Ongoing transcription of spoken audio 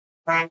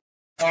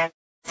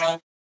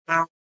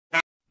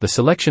The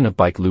selection of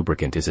bike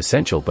lubricant is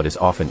essential but is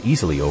often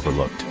easily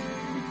overlooked.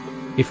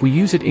 If we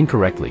use it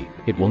incorrectly,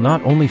 it will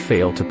not only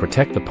fail to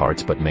protect the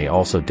parts but may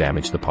also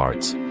damage the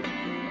parts.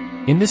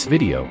 In this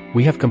video,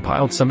 we have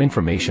compiled some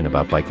information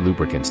about bike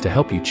lubricants to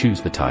help you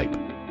choose the type.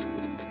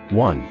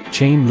 1.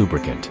 Chain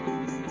lubricant.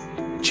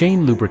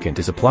 Chain lubricant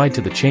is applied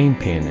to the chain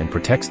pin and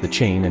protects the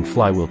chain and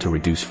flywheel to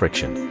reduce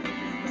friction.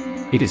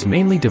 It is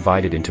mainly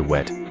divided into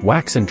wet,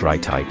 wax and dry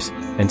types,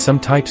 and some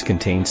types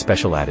contain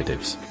special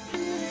additives.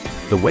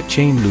 The wet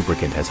chain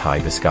lubricant has high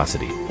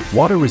viscosity,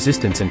 water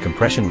resistance and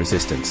compression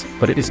resistance,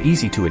 but it is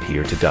easy to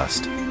adhere to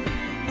dust.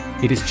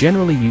 It is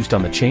generally used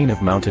on the chain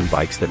of mountain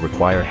bikes that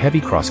require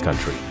heavy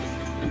cross-country.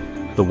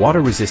 The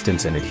water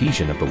resistance and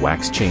adhesion of the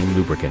wax chain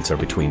lubricants are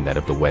between that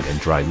of the wet and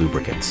dry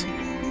lubricants.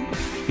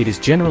 It is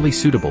generally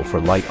suitable for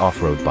light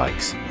off-road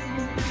bikes.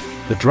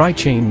 The dry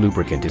chain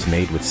lubricant is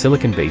made with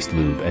silicon-based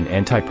lube and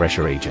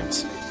anti-pressure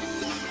agents.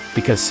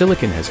 Because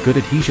silicon has good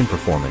adhesion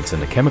performance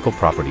and the chemical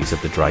properties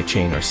of the dry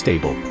chain are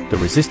stable, the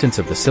resistance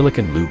of the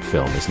silicon lube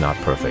film is not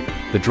perfect.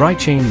 The dry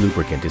chain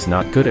lubricant is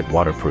not good at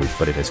waterproof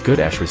but it has good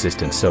ash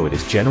resistance, so it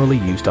is generally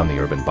used on the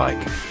urban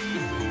bike.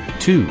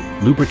 2.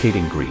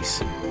 Lubricating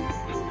grease.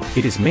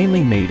 It is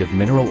mainly made of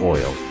mineral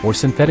oil, or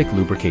synthetic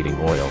lubricating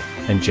oil,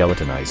 and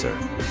gelatinizer.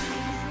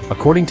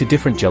 According to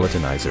different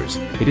gelatinizers,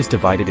 it is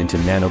divided into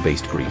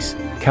nano-based grease,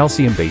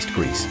 calcium-based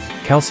grease,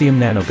 calcium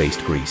nano-based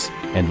grease,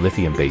 and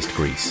lithium-based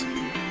grease.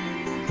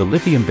 The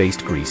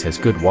lithium-based grease has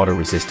good water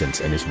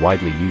resistance and is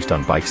widely used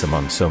on bikes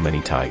among so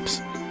many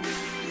types.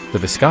 The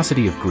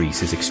viscosity of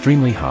grease is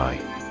extremely high.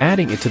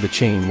 Adding it to the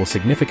chain will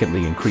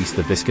significantly increase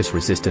the viscous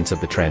resistance of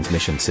the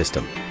transmission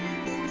system.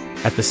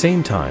 At the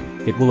same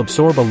time, it will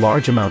absorb a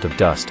large amount of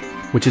dust,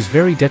 which is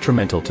very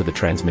detrimental to the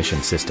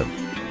transmission system.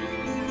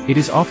 It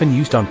is often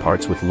used on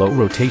parts with low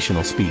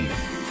rotational speed,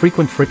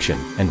 frequent friction,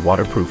 and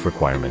waterproof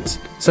requirements,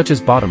 such as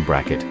bottom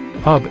bracket,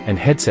 hub, and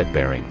headset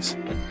bearings.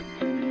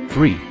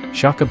 3.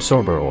 Shock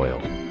absorber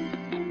oil.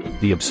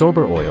 The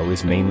absorber oil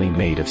is mainly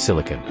made of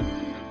silicon.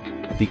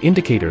 The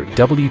indicator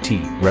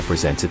WT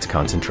represents its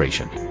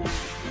concentration.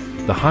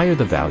 The higher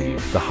the value,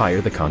 the higher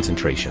the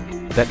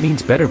concentration. That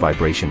means better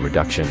vibration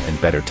reduction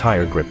and better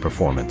tire grip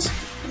performance.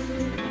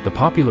 The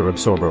popular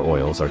absorber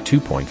oils are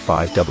 2.5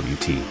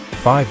 WT,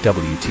 5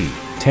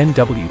 WT, 10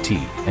 WT,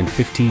 and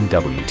 15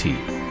 WT.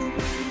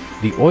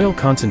 The oil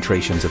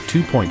concentrations of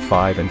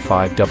 2.5 and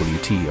 5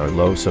 WT are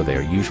low, so they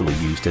are usually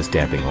used as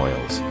damping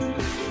oils.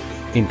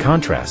 In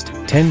contrast,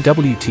 10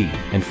 WT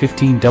and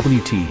 15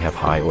 WT have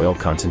high oil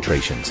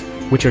concentrations,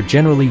 which are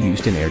generally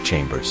used in air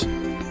chambers.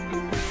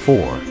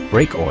 4.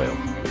 Brake oil.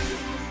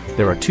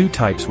 There are two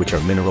types, which are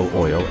mineral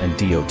oil and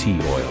DOT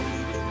oil.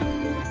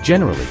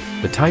 Generally,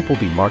 the type will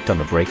be marked on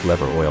the brake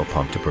lever oil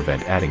pump to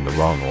prevent adding the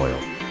wrong oil.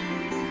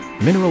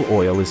 Mineral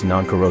oil is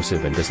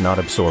non-corrosive and does not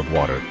absorb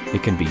water.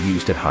 It can be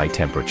used at high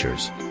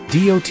temperatures.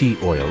 DOT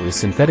oil is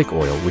synthetic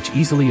oil which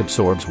easily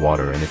absorbs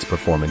water and its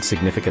performance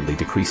significantly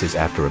decreases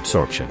after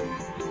absorption.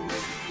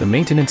 The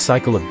maintenance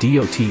cycle of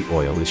DOT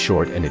oil is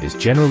short and it is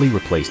generally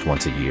replaced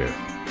once a year.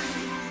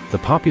 The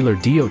popular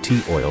DOT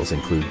oils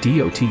include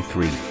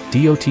DOT3,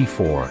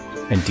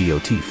 DOT4, and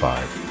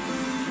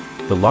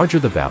DOT5. The larger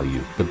the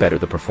value, the better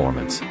the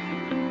performance.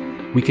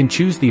 We can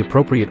choose the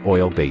appropriate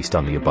oil based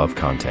on the above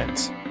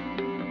contents.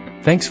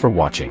 Thanks for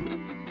watching.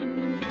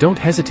 Don't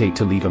hesitate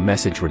to leave a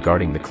message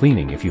regarding the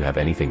cleaning if you have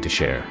anything to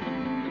share.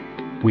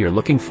 We are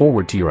looking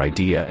forward to your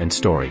idea and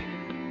story.